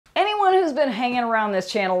Anyone who's been hanging around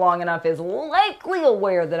this channel long enough is likely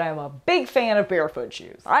aware that I'm a big fan of barefoot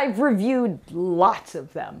shoes. I've reviewed lots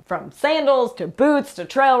of them, from sandals to boots to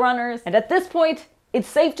trail runners, and at this point, it's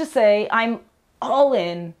safe to say I'm all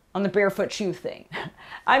in on the barefoot shoe thing.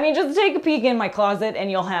 I mean, just take a peek in my closet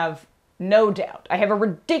and you'll have no doubt. I have a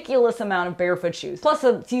ridiculous amount of barefoot shoes, plus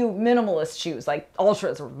a few minimalist shoes like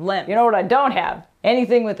Ultras or Limb. You know what I don't have?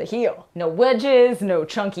 Anything with a heel. No wedges, no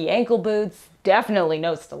chunky ankle boots, definitely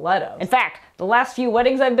no stilettos. In fact, the last few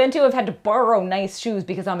weddings I've been to have had to borrow nice shoes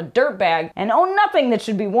because I'm a dirtbag and own nothing that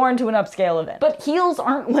should be worn to an upscale event. But heels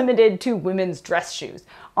aren't limited to women's dress shoes.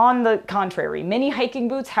 On the contrary, many hiking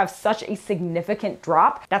boots have such a significant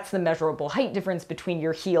drop, that's the measurable height difference between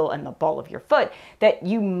your heel and the ball of your foot, that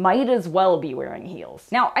you might as well be wearing heels.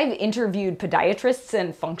 Now, I've interviewed podiatrists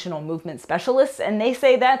and functional movement specialists, and they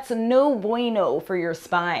say that's no bueno for your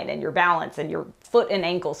spine and your balance and your foot and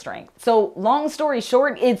ankle strength. So long story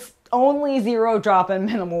short, it's only zero drop and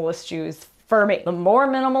minimalist shoes for me. The more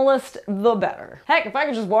minimalist, the better. Heck, if I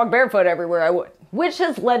could just walk barefoot everywhere, I would. Which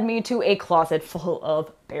has led me to a closet full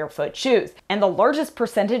of barefoot shoes. And the largest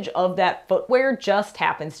percentage of that footwear just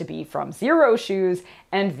happens to be from Xero shoes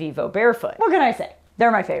and Vivobarefoot. What can I say? They're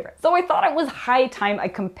my favorite. So I thought it was high time I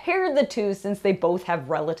compared the two since they both have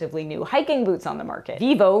relatively new hiking boots on the market.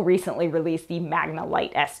 Vivo recently released the Magna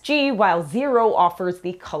Lite SG, while Xero offers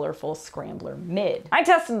the colorful Scrambler Mid. I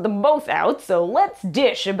tested them both out, so let's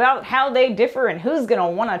dish about how they differ and who's gonna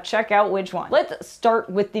wanna check out which one. Let's start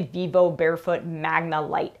with the Vivobarefoot Magna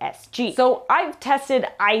Lite SG. So I've tested,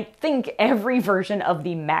 I think, every version of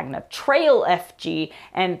the Magna Trail FG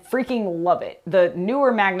and freaking love it. The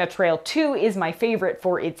newer Magna Trail 2 is my favorite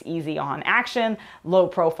for its easy on action, low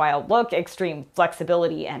profile look, extreme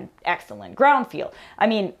flexibility, and excellent ground feel. I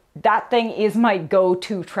mean, that thing is my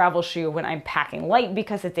go-to travel shoe when I'm packing light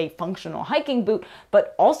because it's a functional hiking boot,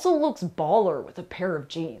 but also looks baller with a pair of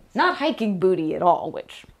jeans. Not hiking booty at all,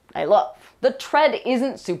 which I love. The tread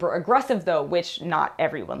isn't super aggressive though, which not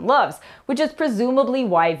everyone loves, which is presumably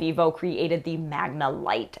why Vivo created the Magna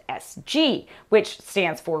Lite SG, which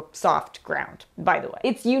stands for soft ground, by the way.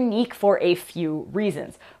 It's unique for a few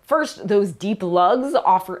reasons. First, those deep lugs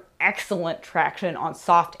offer excellent traction on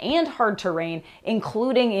soft and hard terrain,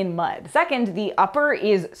 including in mud. Second, the upper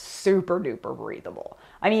is super duper breathable.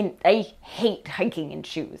 I mean, I hate hiking in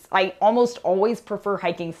shoes. I almost always prefer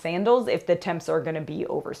hiking sandals if the temps are gonna be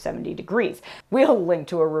over 70 degrees. We'll link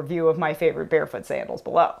to a review of my favorite barefoot sandals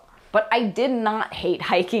below. But I did not hate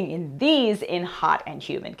hiking in these in hot and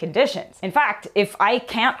humid conditions. In fact, if I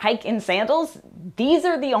can't hike in sandals, these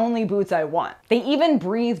are the only boots I want. They even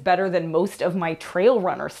breathe better than most of my trail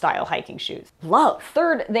runner style hiking shoes. Love.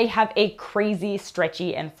 Third, they have a crazy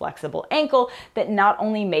stretchy and flexible ankle that not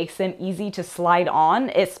only makes them easy to slide on,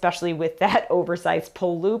 especially with that oversized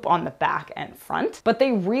pull loop on the back and front, but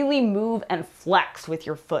they really move and flex with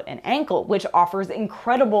your foot and ankle, which offers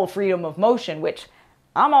incredible freedom of motion, which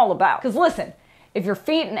I'm all about. Because listen, if your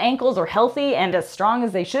feet and ankles are healthy and as strong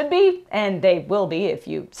as they should be, and they will be if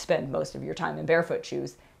you spend most of your time in barefoot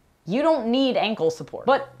shoes, you don't need ankle support.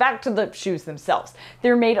 But back to the shoes themselves.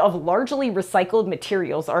 They're made of largely recycled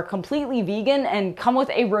materials, are completely vegan, and come with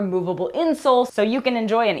a removable insole so you can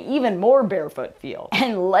enjoy an even more barefoot feel.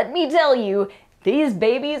 And let me tell you, these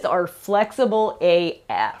babies are flexible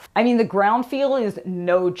AF. I mean, the ground feel is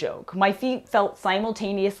no joke. My feet felt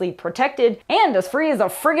simultaneously protected and as free as a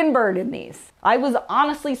friggin' bird in these. I was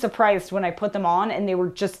honestly surprised when I put them on and they were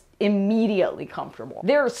just immediately comfortable.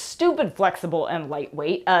 They're stupid flexible and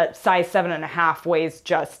lightweight. A size 7.5 weighs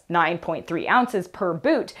just 9.3 ounces per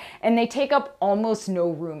boot, and they take up almost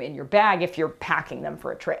no room in your bag if you're packing them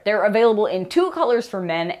for a trip. They're available in 2 colors for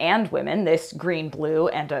men and women, this green blue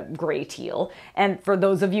and a gray teal. And for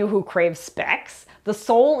those of you who crave specs, the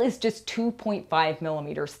sole is just 2.5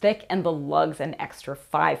 millimeters thick and the lugs an extra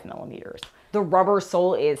 5 millimeters. The rubber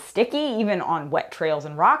sole is sticky even on wet trails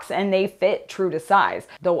and rocks, and they fit true to size.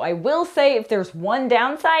 Though I will say if there's one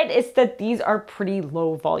downside, it's that these are pretty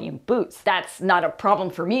low volume boots. That's not a problem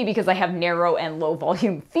for me because I have narrow and low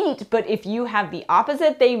volume feet, but if you have the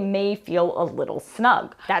opposite, they may feel a little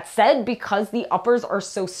snug. That said, because the uppers are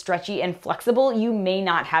so stretchy and flexible, you may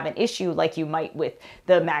not have an issue like you might with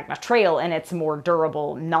the Magna Trail and its more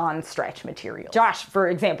durable non-stretch material. Josh, for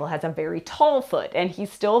example, has a very tall foot and he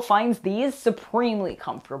still finds these supremely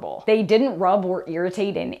comfortable. They didn't rub or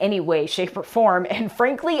irritate in any way, shape, or form, and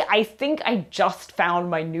frankly, I think I just found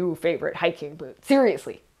my new favorite hiking boot.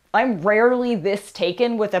 Seriously, I'm rarely this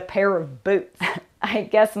taken with a pair of boots. I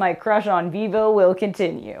guess my crush on Vivo will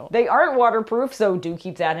continue. They aren't waterproof, so do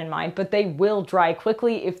keep that in mind, but they will dry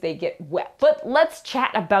quickly if they get wet. But let's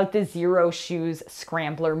chat about the Xero Shoes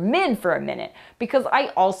Scrambler Mid for a minute, because I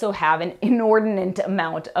also have an inordinate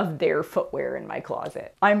amount of their footwear in my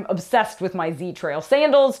closet. I'm obsessed with my Z Trail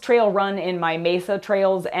sandals, Trail Run in my Mesa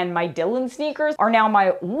trails, and my Dylan sneakers are now my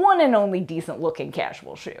one and only decent looking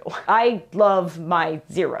casual shoe. I love my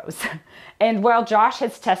Xeros. And while Josh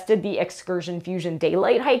has tested the Excursion Fusion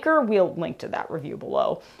Daylight Hiker, we'll link to that review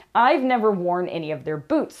below, I've never worn any of their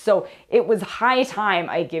boots, so it was high time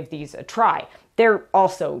I give these a try. They're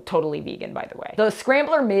also totally vegan, by the way. The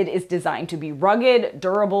Scrambler Mid is designed to be rugged,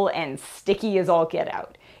 durable, and sticky as all get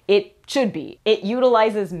out. It should be. It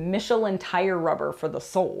utilizes Michelin tire rubber for the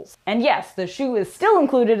soles. And yes, the shoe is still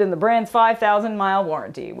included in the brand's 5,000-mile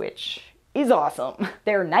warranty, which is awesome.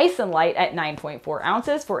 They're nice and light at 9.4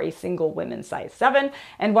 ounces for a single women's size 7,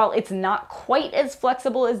 and while it's not quite as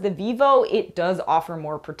flexible as the Vivo, it does offer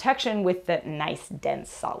more protection with that nice, dense,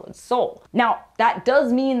 solid sole. Now, that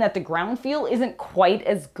does mean that the ground feel isn't quite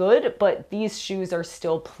as good, but these shoes are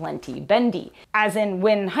still plenty bendy. As in,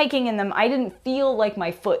 when hiking in them, I didn't feel like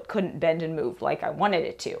my foot couldn't bend and move like I wanted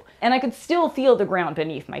it to. And I could still feel the ground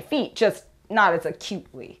beneath my feet, just not as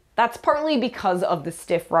acutely. That's partly because of the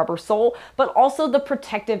stiff rubber sole, but also the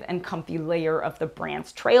protective and comfy layer of the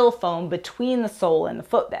brand's trail foam between the sole and the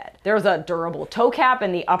footbed. There's a durable toe cap,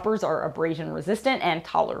 and the uppers are abrasion resistant and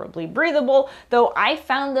tolerably breathable, though I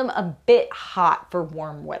found them a bit hot for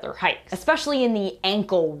warm weather hikes, especially in the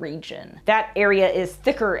ankle region. That area is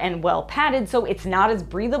thicker and well padded, so it's not as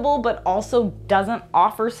breathable, but also doesn't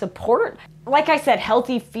offer support. Like I said,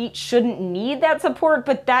 healthy feet shouldn't need that support,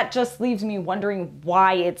 but that just leaves me wondering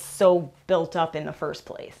why it's so built up in the first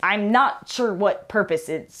place. I'm not sure what purpose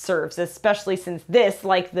it serves, especially since this,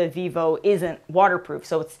 like the Vivo, isn't waterproof,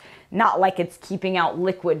 so it's not like it's keeping out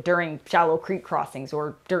liquid during shallow creek crossings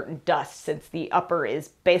or dirt and dust, since the upper is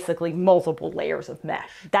basically multiple layers of mesh.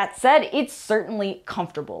 That said, it's certainly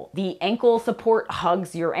comfortable. The ankle support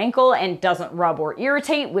hugs your ankle and doesn't rub or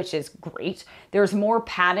irritate, which is great. There's more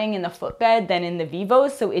padding in the footbed than in the Vivo,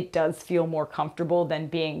 so it does feel more comfortable than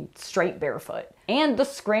being straight barefoot. And the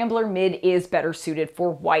Scrambler Mid is better suited for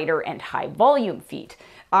wider and high volume feet.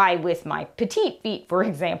 I, with my petite feet, for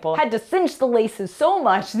example, had to cinch the laces so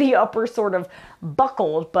much the upper sort of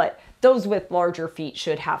buckled, but those with larger feet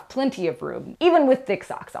should have plenty of room, even with thick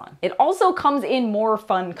socks on. It also comes in more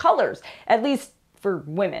fun colors, at least for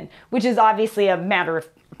women, which is obviously a matter of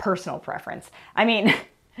personal preference. I mean,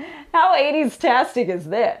 how 80s-tastic is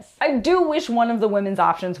this? I do wish one of the women's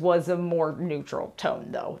options was a more neutral tone,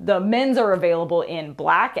 though. The men's are available in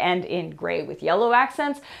black and in gray with yellow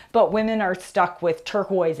accents, but women are stuck with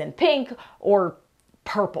turquoise and pink, or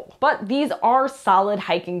purple. But these are solid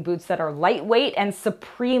hiking boots that are lightweight and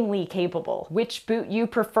supremely capable. Which boot you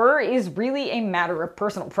prefer is really a matter of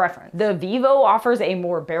personal preference. The Vivo offers a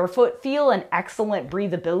more barefoot feel and excellent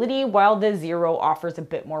breathability, while the Xero offers a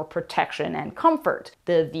bit more protection and comfort.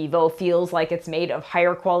 The Vivo feels like it's made of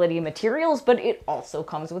higher quality materials, but it also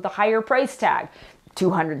comes with a higher price tag.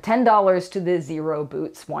 $210 to the Xero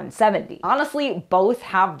boots, $170. Honestly, both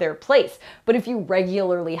have their place, but if you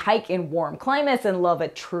regularly hike in warm climates and love a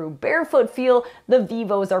true barefoot feel, the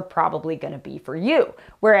Vivos are probably going to be for you,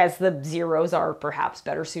 whereas the Xeros are perhaps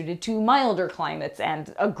better suited to milder climates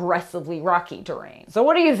and aggressively rocky terrain. So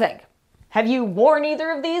what do you think? Have you worn either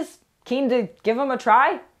of these? Keen to give them a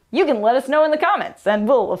try? You can let us know in the comments, and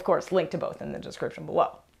we'll of course link to both in the description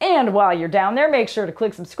below. And while you're down there, make sure to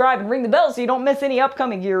click subscribe and ring the bell so you don't miss any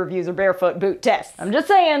upcoming gear reviews or barefoot boot tests. I'm just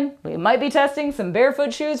saying, we might be testing some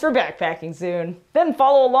barefoot shoes for backpacking soon. Then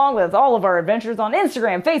follow along with all of our adventures on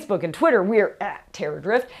Instagram, Facebook, and Twitter. We're at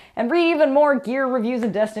Terradrift, and read even more gear reviews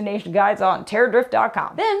and destination guides on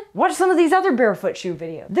terradrift.com. Then watch some of these other barefoot shoe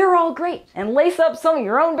videos. They're all great. And lace up some of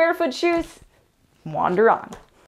your own barefoot shoes. Wander on.